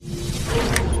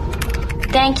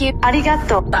Thank you.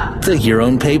 Arigato. The Your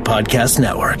Own Pay Podcast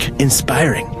Network,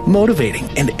 inspiring, motivating,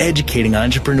 and educating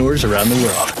entrepreneurs around the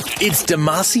world. It's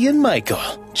Demasi and Michael,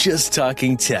 just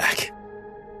talking tech.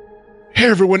 Hey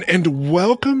everyone, and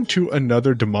welcome to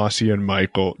another Demasi and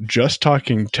Michael, Just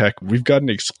Talking Tech. We've got an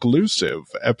exclusive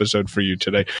episode for you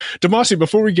today. Demasi,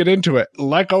 before we get into it,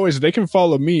 like always, they can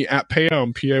follow me at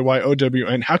Payown,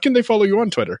 P-A-Y-O-W-N. How can they follow you on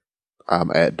Twitter?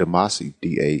 I'm at Demasi,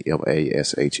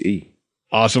 D-A-M-A-S-H-E.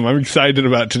 Awesome. I'm excited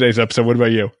about today's episode. What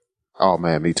about you? Oh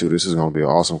man, me too. This is going to be an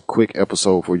awesome, quick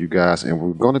episode for you guys. And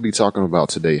we're going to be talking about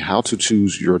today how to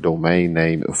choose your domain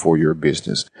name for your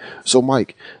business. So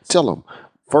Mike, tell them.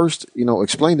 First,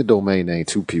 explain the domain name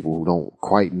to people who don't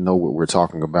quite know what we're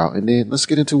talking about. And then let's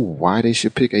get into why they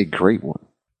should pick a great one.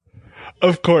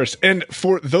 Of course. And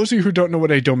for those of you who don't know what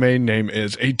a domain name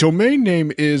is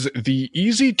the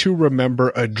easy to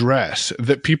remember address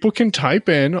that people can type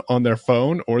in on their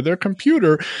phone or their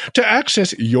computer to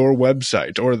access your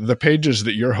website or the pages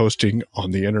that you're hosting on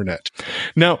the internet.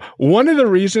 Now, one of the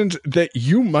reasons that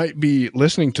you might be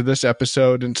listening to this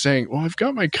episode and saying, well, I've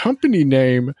got my company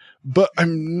name, but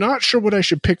I'm not sure what I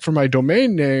should pick for my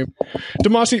domain name.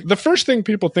 Demasi, the first thing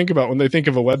people think about when they think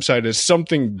of a website is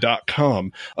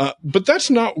something.com. But that's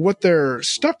not what they're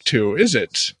stuck to, is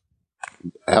it?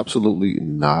 Absolutely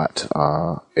not.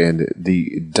 And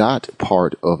the dot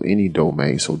part of any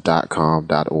domain, so .com,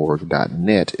 .org,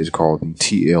 .net is called the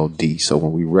TLD. So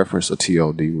when we reference a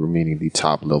TLD, we're meaning the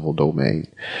top level domain.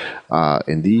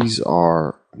 And these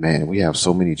are, man, we have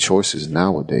so many choices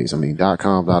nowadays. I mean,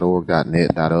 .com, .org,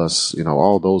 .net, .us,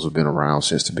 all those have been around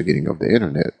since the beginning of the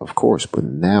internet, of course. But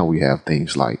now we have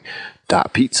things like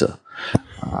 .pizza,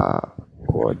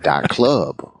 or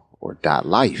 .club, or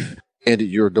 .life. And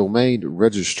your domain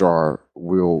registrar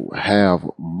will have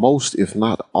most, if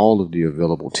not all, of the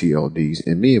available TLDs.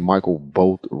 And me and Michael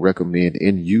both recommend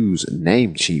and use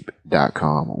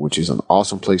Namecheap.com, which is an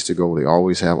awesome place to go. They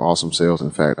always have awesome sales. In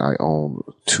fact, I own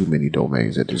too many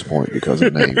domains at this point because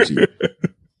of Namecheap.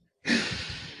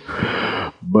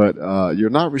 But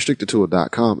you're not restricted to a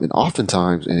 .com. And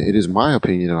oftentimes, and it is my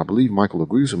opinion, and I believe Michael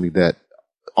agrees with me, that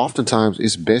oftentimes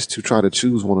it's best to try to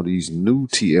choose one of these new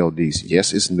TLDs.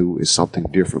 Yes, it's new. It's something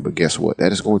different. But guess what?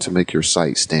 That is going to make your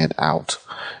site stand out.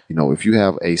 If you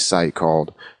have a site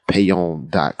called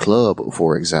payon.club,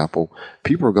 for example,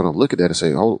 people are going to look at that and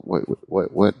say, oh,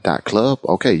 what .club?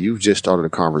 Okay, you've just started a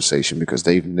conversation because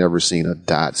they've never seen a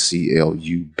 .club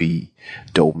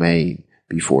domain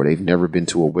before. They've never been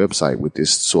to a website with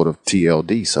this sort of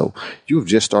TLD. So you have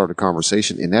just started a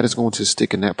conversation, and that is going to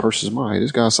stick in that person's mind.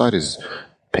 This guy's site is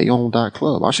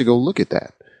payon.club. I should go look at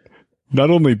that. Not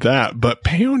only that, but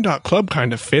payon.club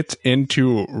kind of fits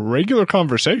into regular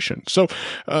conversation. So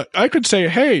I could say,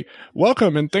 hey,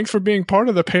 welcome and thanks for being part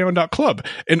of the payon.club.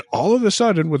 And all of a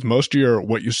sudden, with most of your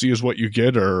what you see is what you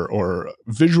get or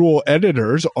visual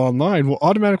editors online will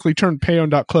automatically turn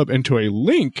payon.club into a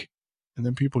link, and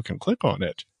then people can click on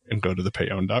it and go to the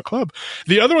payon.club.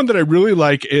 The other one that I really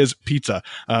like is pizza.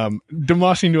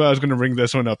 Demasi knew I was going to bring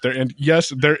this one up there. And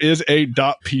yes, there is a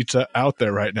 .pizza out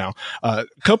there right now. A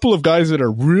couple of guys that are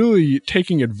really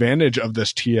taking advantage of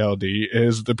this TLD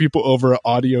is the people over at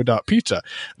audio.pizza.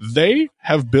 They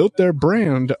have built their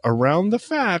brand around the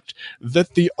fact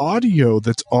that the audio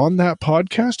that's on that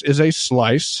podcast is a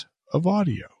slice of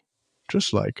audio,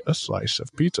 just like a slice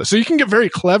of pizza. So you can get very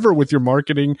clever with your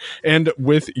marketing and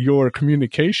with your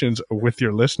communications with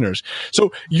your listeners.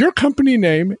 So your company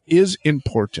name is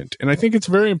important. And I think it's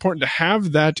very important to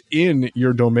have that in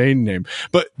your domain name.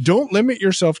 But don't limit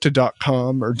yourself to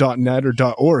 .com or .net or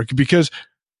 .org because,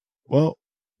 well,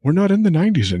 we're not in the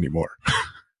 90s anymore.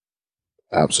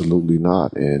 Absolutely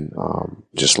not. And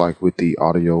just like with the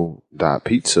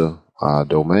audio.pizza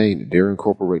domain, they're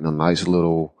incorporating a nice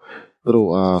little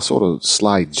sort of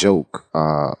slight joke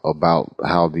about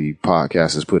how the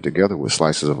podcast is put together with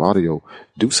slices of audio.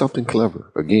 Do something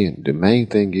clever. Again, the main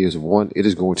thing is, one, it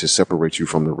is going to separate you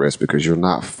from the rest because you're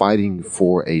not fighting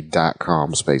for a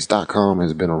 .com space. .com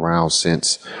has been around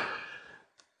since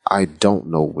I don't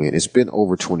know when. It's been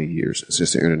over 20 years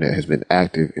since the internet has been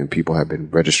active and people have been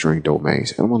registering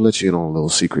domains. And I'm going to let you in on a little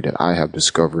secret that I have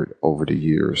discovered over the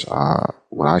years.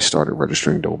 When I started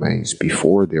registering domains,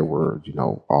 before there were,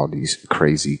 all these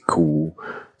crazy, cool,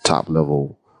 top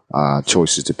level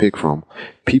choices to pick from,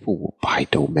 people will buy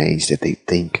domains that they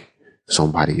think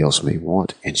somebody else may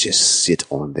want and just sit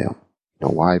on them. You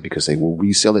know why? Because they will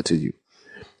resell it to you.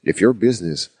 If your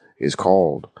business is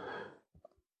called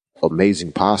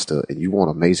Amazing Pasta and you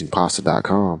want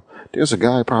amazingpasta.com, there's a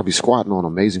guy probably squatting on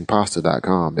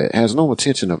amazingpasta.com that has no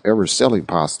intention of ever selling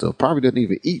pasta, probably doesn't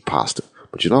even eat pasta.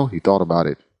 But he thought about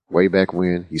it way back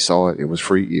when. He saw it. It was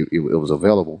free. It was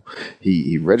available.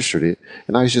 He registered it,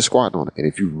 and now he's just squatting on it. And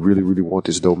if you really, really want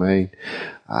this domain,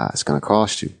 it's going to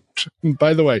cost you.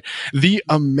 By the way, the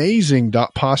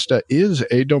amazing.pasta is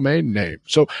a domain name.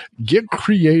 So get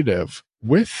creative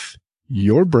with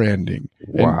your branding.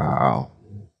 Wow.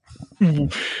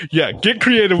 Yeah, get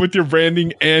creative with your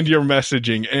branding and your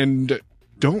messaging, and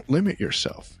don't limit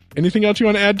yourself. Anything else you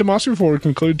want to add, Demasi, before we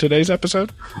conclude today's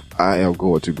episode? I am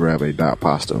going to grab a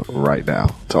 .pasta right now.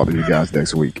 Talk to you guys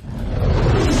next week.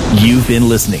 You've been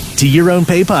listening to Your Own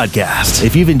Pay Podcast.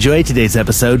 If you've enjoyed today's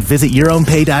episode, visit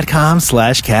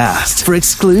yourownpay.com/cast for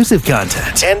exclusive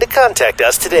content and to contact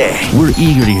us today. We're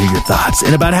eager to hear your thoughts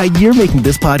and about how you're making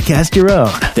this podcast your own.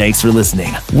 Thanks for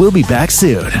listening. We'll be back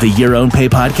soon. The Your Own Pay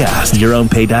Podcast,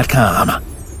 yourownpay.com.